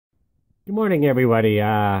Good morning, everybody.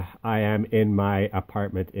 I am in my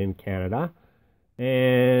apartment in Canada,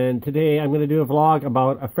 and today I'm going to do a vlog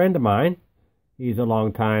about a friend of mine. He's a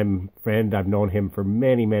longtime friend. I've known him for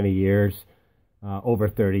many, many years, over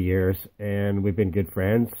 30 years, and we've been good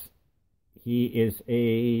friends. He is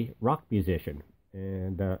a rock musician,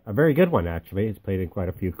 and a very good one, actually. He's played in quite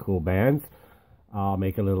a few cool bands. I'll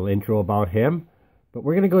make a little intro about him, but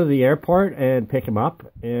we're going to go to the airport and pick him up,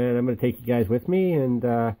 and I'm going to take you guys with me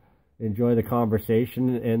and enjoy the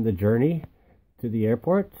conversation and the journey to the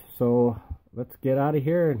airport. So let's get out of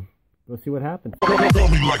here and go see what happens.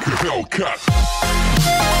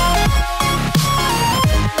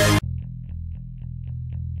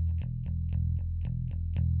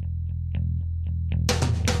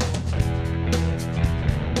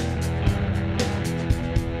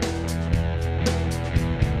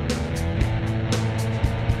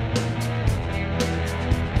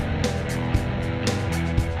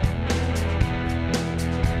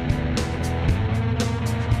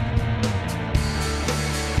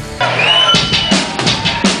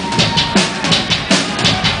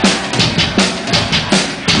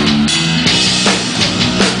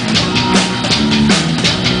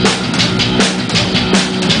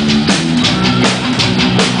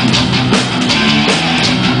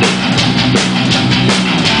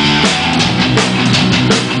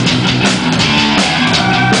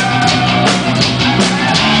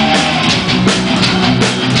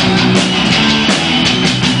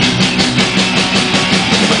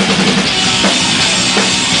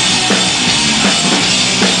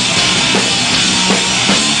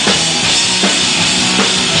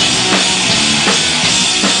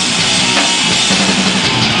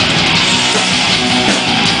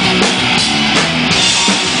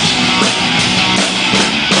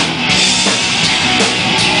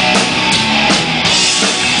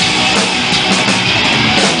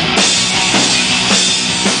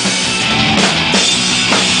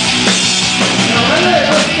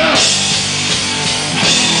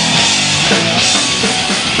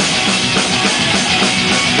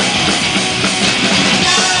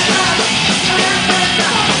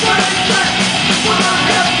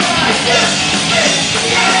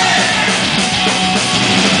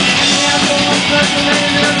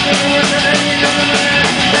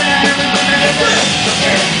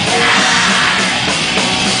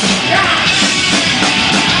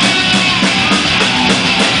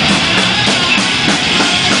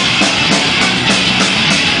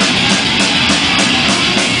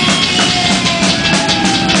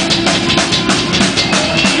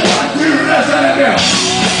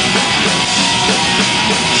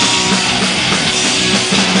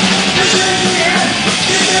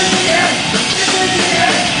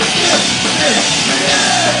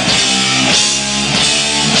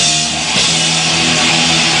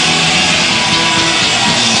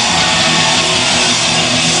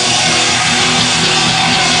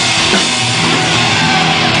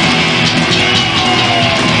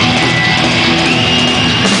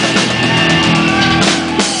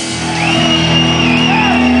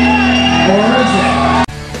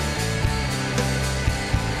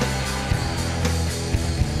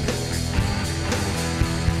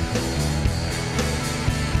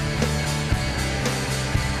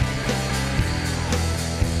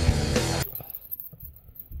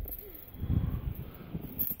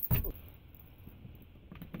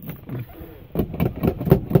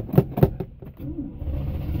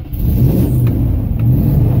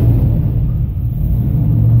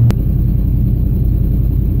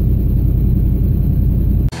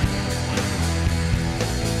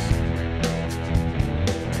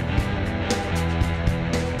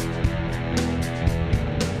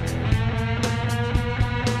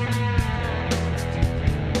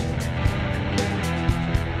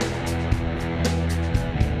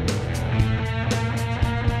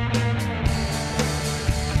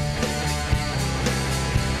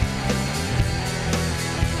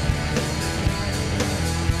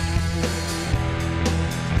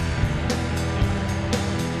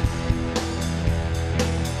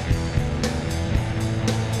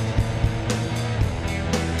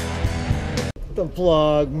 The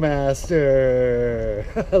vlog master.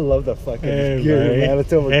 I love the fucking gear, man.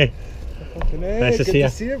 It's over. Hey. Nice to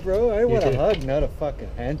see you, bro. I want a hug, not a fucking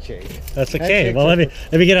handshake. That's okay. Well, let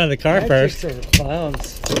me get out of the car first. Are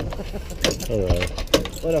clowns.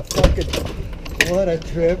 What a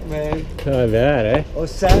trip, man. Not bad, eh?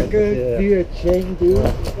 Osaka via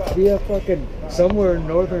Chengdu via fucking somewhere in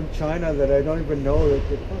northern China that I don't even know. It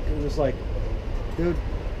fucking was like, dude.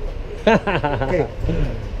 Okay.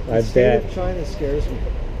 The state of China scares me.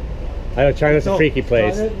 I know China's a freaky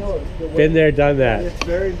place. Been there, done that. It's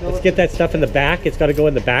very Let's get that stuff in the back. It's got to go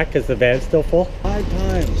in the back because the van's still full. 5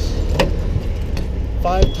 times.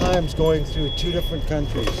 5 times going through 2 different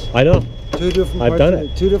countries. I know. 2 different I've done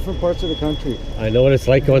it. 2 different parts of the country. I know what it's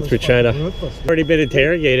like going through China. Already been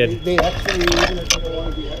interrogated. They actually, even if you don't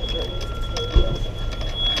want to be x-rayed.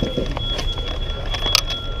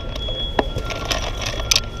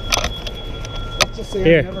 Let's just say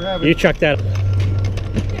I never Here, have you it. chuck that.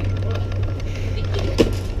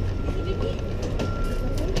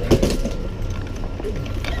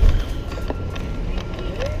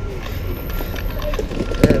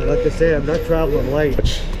 Man, like I say, I'm not traveling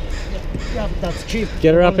light. Yeah, but that's cheap.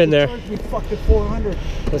 Get her up in there. Charge me fucking 400.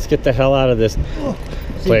 Let's get the hell out of this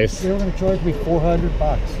place. See, they were going to charge me 400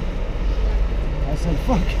 bucks. I said,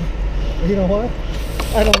 fuck, you know what?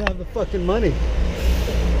 I don't have the fucking money.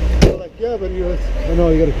 They're like, yeah, but you... Oh, no,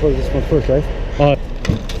 you got to close this one first, right?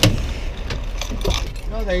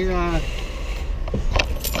 No, they... There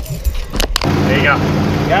you go.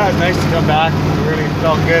 Yeah, it's nice to come back. It really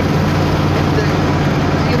felt good.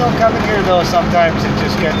 You know, coming here, though, sometimes it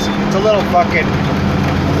just gets... It's a little fucking...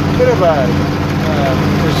 bit of a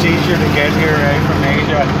procedure to get here, right, from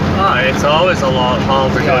Asia. Oh, it's always a long haul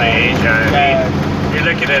to go to Asia. I mean, you're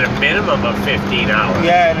looking at a minimum of 15 hours.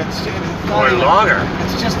 Yeah, and it's or longer.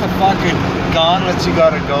 It's just the fucking gauntlets you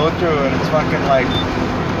gotta go through, and it's fucking like,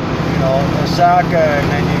 you know, Osaka, and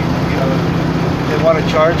then you know, they want to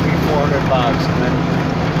charge me 400 bucks, and then